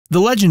The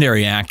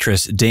legendary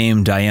actress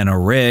Dame Diana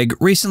Rigg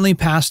recently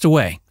passed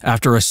away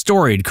after a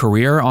storied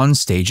career on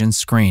stage and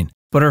screen.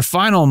 But her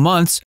final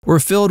months were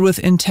filled with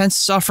intense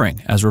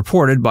suffering, as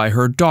reported by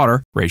her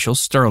daughter, Rachael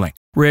Stirling.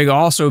 Rigg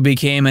also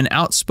became an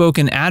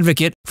outspoken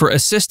advocate for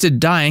assisted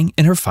dying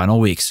in her final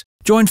weeks.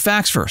 Join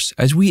Facts First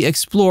as we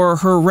explore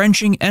her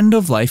wrenching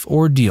end-of-life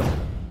ordeal.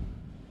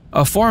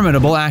 A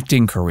formidable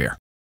acting career.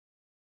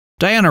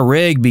 Diana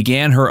Rigg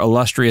began her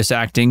illustrious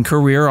acting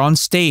career on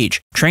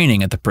stage,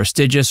 training at the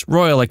prestigious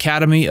Royal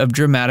Academy of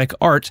Dramatic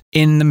Art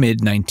in the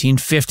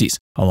mid-1950s,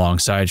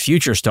 alongside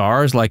future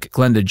stars like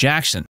Glenda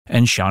Jackson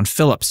and Sean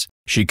Phillips.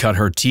 She cut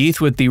her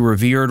teeth with the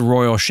revered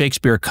Royal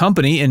Shakespeare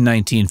Company in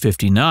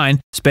 1959,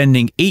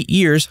 spending 8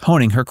 years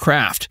honing her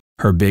craft.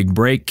 Her big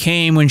break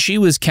came when she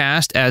was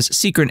cast as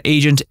secret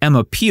agent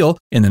Emma Peel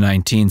in the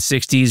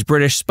 1960s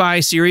British spy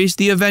series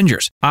The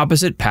Avengers,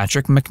 opposite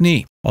Patrick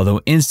Macnee.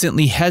 Although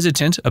instantly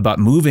hesitant about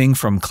moving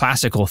from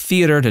classical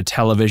theater to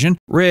television,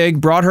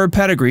 Rigg brought her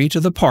pedigree to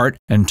the part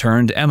and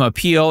turned Emma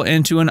Peel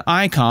into an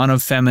icon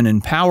of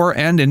feminine power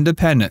and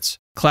independence.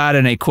 Clad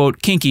in a,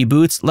 quote, kinky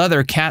boots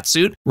leather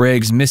catsuit,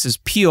 Rigg's Mrs.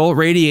 Peel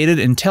radiated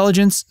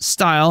intelligence,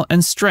 style,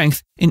 and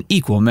strength in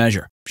equal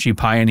measure. She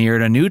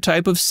pioneered a new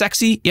type of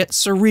sexy yet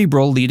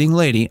cerebral leading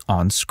lady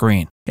on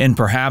screen. In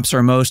perhaps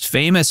her most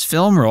famous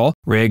film role,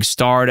 Rigg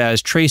starred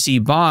as Tracy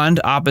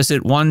Bond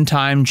opposite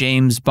one-time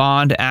James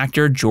Bond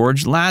actor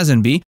George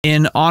Lazenby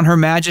in On Her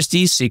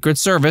Majesty's Secret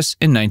Service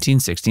in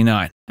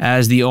 1969.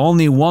 As the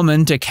only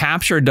woman to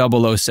capture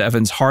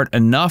 007's heart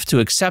enough to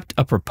accept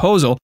a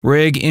proposal,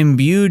 Rigg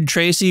imbued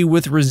Tracy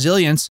with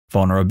resilience,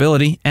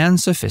 vulnerability, and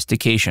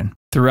sophistication.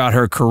 Throughout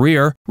her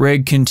career,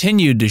 Rigg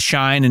continued to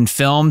shine in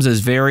films as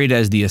varied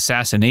as The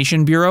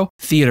Assassination Bureau,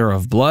 Theater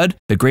of Blood,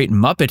 The Great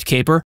Muppet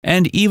Caper,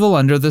 and Evil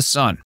Under the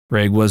Sun.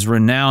 Rigg was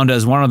renowned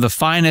as one of the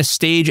finest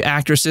stage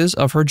actresses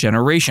of her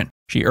generation.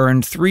 She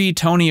earned 3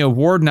 Tony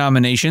Award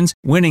nominations,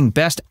 winning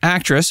Best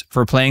Actress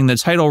for playing the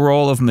title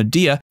role of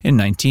Medea in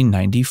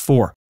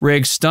 1994.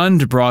 Rigg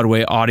stunned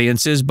Broadway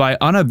audiences by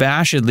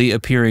unabashedly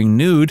appearing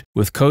nude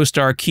with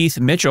co-star Keith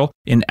Mitchell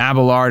in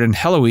Abelard and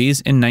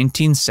Heloise in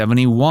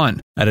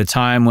 1971, at a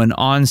time when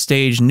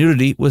on-stage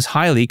nudity was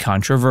highly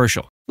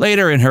controversial.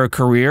 Later in her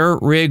career,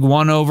 Rigg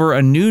won over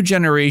a new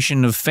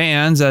generation of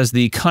fans as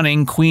the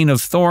cunning Queen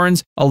of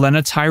Thorns,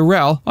 Olenna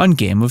Tyrell, on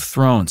Game of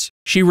Thrones.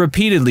 She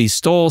repeatedly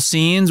stole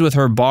scenes with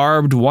her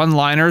barbed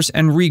one-liners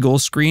and regal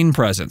screen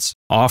presence.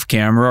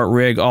 Off-camera,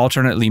 Rigg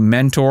alternately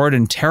mentored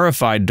and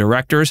terrified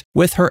directors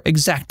with her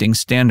exacting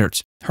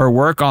standards. Her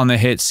work on the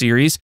hit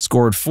series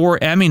scored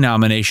 4 Emmy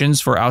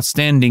nominations for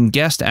Outstanding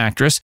Guest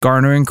Actress,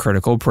 garnering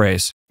critical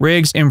praise.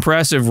 Rigg's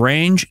impressive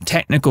range,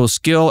 technical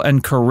skill,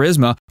 and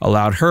charisma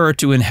allowed her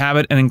to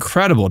inhabit an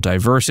incredible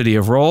diversity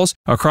of roles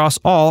across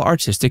all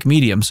artistic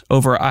mediums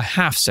over a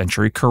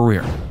half-century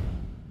career.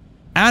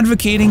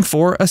 Advocating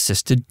for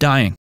assisted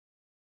dying.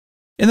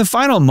 In the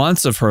final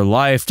months of her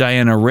life,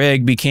 Diana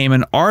Rigg became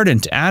an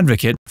ardent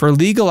advocate for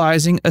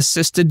legalizing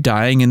assisted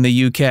dying in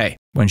the UK.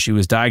 When she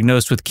was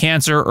diagnosed with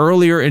cancer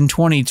earlier in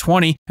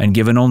 2020 and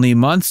given only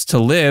months to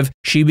live,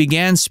 she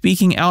began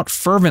speaking out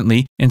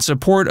fervently in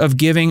support of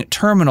giving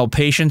terminal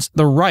patients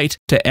the right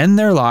to end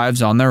their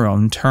lives on their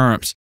own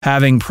terms.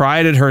 Having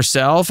prided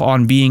herself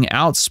on being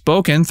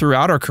outspoken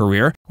throughout her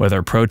career,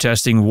 whether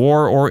protesting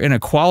war or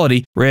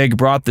inequality, Rigg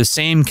brought the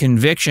same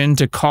conviction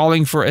to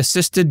calling for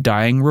assisted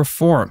dying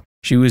reform.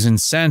 She was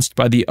incensed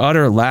by the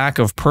utter lack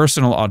of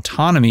personal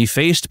autonomy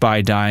faced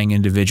by dying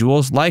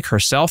individuals like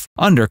herself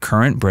under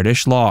current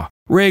British law.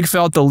 Rigg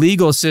felt the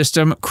legal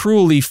system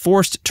cruelly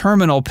forced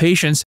terminal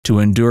patients to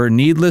endure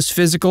needless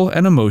physical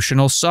and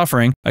emotional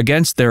suffering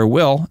against their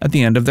will at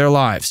the end of their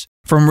lives.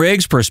 From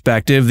Rigg's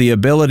perspective, the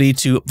ability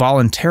to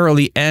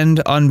voluntarily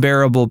end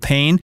unbearable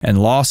pain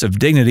and loss of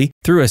dignity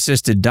through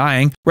assisted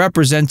dying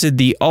represented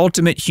the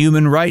ultimate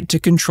human right to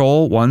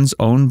control one's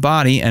own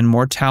body and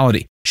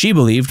mortality. She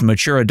believed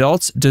mature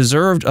adults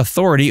deserved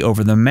authority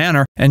over the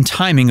manner and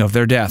timing of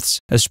their deaths,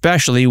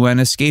 especially when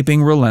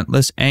escaping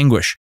relentless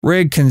anguish.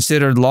 Rigg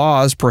considered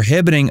laws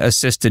prohibiting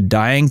assisted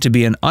dying to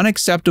be an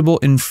unacceptable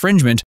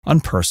infringement on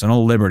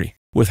personal liberty.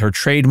 With her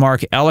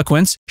trademark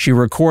eloquence, she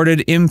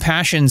recorded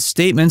impassioned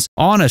statements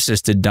on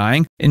assisted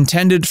dying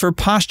intended for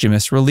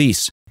posthumous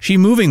release. She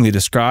movingly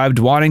described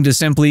wanting to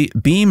simply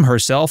beam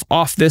herself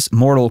off this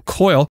mortal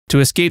coil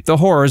to escape the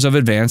horrors of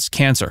advanced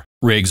cancer.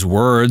 Rigg's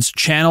words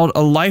channeled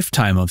a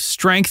lifetime of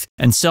strength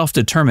and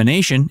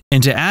self-determination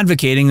into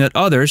advocating that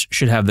others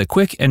should have the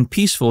quick and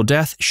peaceful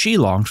death she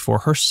longed for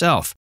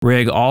herself.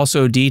 Rigg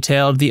also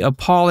detailed the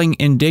appalling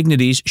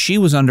indignities she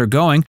was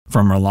undergoing,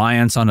 from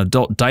reliance on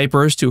adult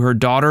diapers to her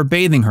daughter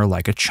bathing her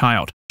like a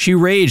child. She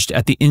raged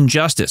at the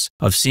injustice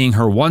of seeing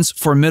her once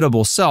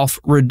formidable self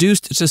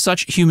reduced to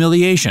such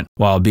humiliation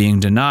while being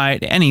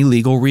denied any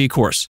legal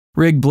recourse.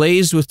 Rigg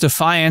blazed with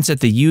defiance at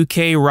the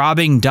UK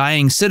robbing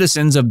dying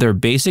citizens of their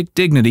basic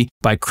dignity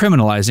by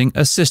criminalizing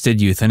assisted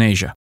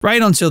euthanasia.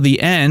 Right until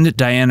the end,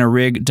 Diana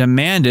Rigg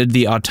demanded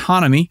the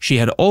autonomy she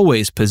had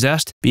always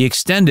possessed be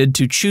extended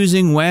to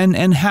choosing when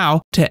and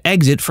how to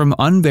exit from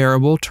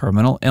unbearable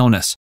terminal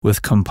illness.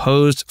 With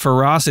composed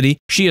ferocity,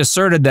 she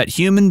asserted that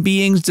human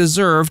beings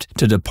deserved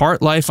to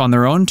depart life on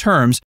their own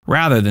terms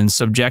rather than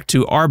subject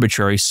to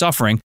arbitrary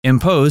suffering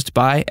imposed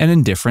by an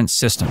indifferent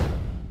system.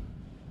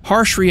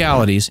 Harsh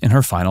realities in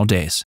her final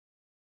days.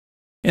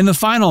 In the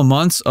final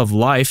months of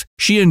life,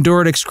 she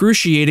endured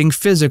excruciating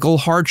physical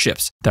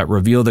hardships that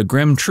reveal the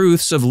grim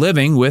truths of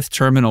living with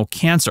terminal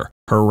cancer.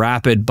 Her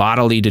rapid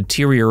bodily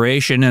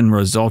deterioration and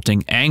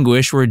resulting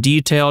anguish were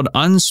detailed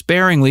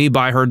unsparingly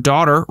by her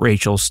daughter,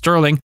 Rachael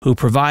Stirling, who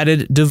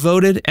provided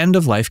devoted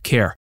end-of-life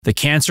care. The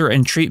cancer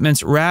and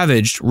treatments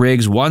ravaged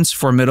Rigg's once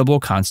formidable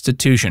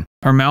constitution.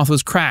 Her mouth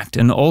was cracked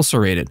and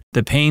ulcerated,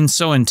 the pain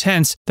so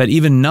intense that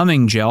even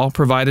numbing gel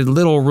provided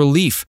little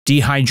relief.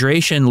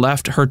 Dehydration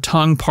left her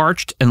tongue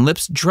parched and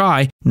lips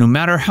dry no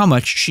matter how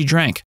much she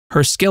drank.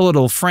 Her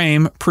skeletal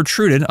frame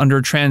protruded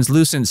under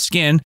translucent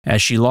skin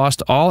as she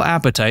lost all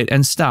appetite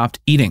and stopped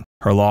eating.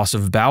 Her loss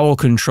of bowel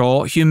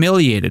control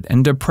humiliated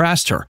and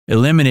depressed her,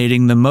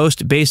 eliminating the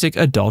most basic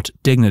adult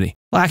dignity.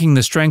 Lacking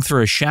the strength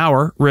for a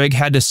shower, Rigg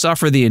had to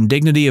suffer the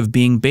indignity of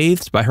being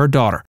bathed by her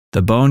daughter.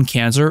 The bone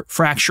cancer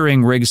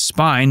fracturing Rigg's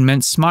spine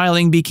meant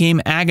smiling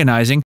became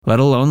agonizing, let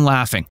alone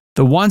laughing.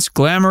 The once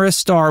glamorous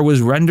star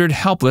was rendered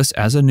helpless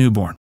as a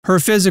newborn. Her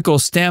physical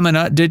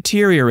stamina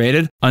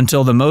deteriorated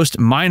until the most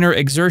minor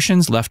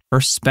exertions left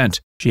her spent.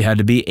 She had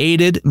to be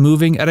aided,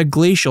 moving at a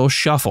glacial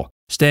shuffle.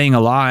 Staying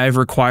alive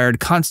required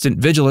constant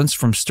vigilance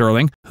from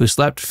Stirling, who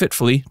slept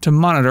fitfully to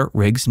monitor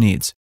Rigg's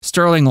needs.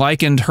 Stirling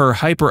likened her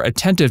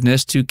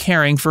hyper-attentiveness to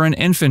caring for an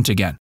infant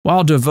again.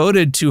 While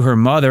devoted to her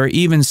mother,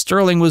 even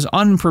Stirling was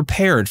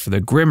unprepared for the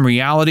grim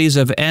realities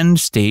of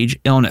end-stage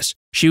illness.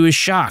 She was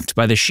shocked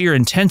by the sheer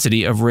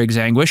intensity of Rigg's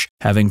anguish,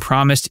 having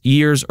promised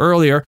years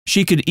earlier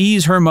she could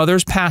ease her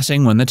mother's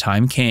passing when the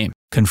time came.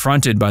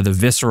 Confronted by the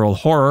visceral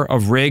horror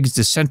of Rigg's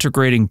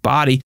disintegrating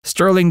body,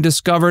 Stirling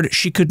discovered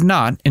she could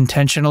not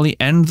intentionally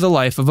end the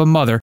life of a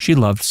mother she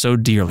loved so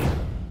dearly.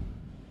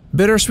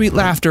 Bittersweet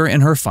laughter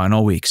in her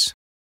final weeks.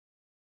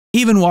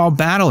 Even while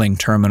battling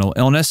terminal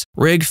illness,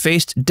 Rigg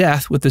faced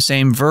death with the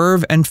same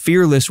verve and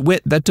fearless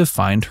wit that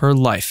defined her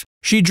life.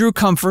 She drew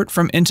comfort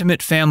from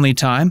intimate family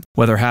time,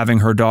 whether having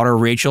her daughter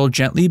Rachael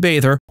gently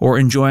bathe her or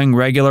enjoying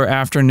regular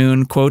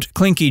afternoon, quote,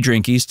 clinky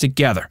drinkies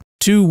together.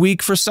 Too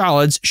weak for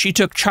solids, she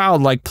took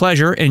childlike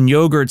pleasure in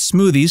yogurt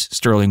smoothies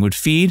Stirling would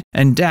feed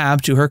and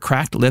dab to her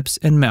cracked lips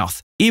and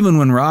mouth. Even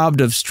when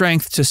robbed of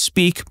strength to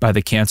speak by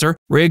the cancer,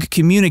 Rigg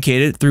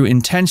communicated through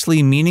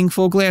intensely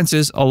meaningful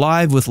glances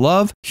alive with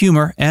love,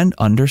 humor, and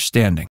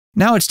understanding.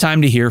 Now it's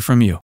time to hear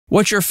from you.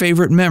 What's your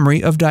favorite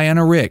memory of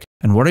Diana Rigg?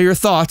 And what are your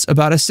thoughts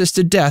about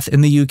assisted death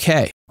in the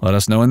UK? Let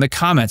us know in the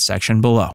comments section below.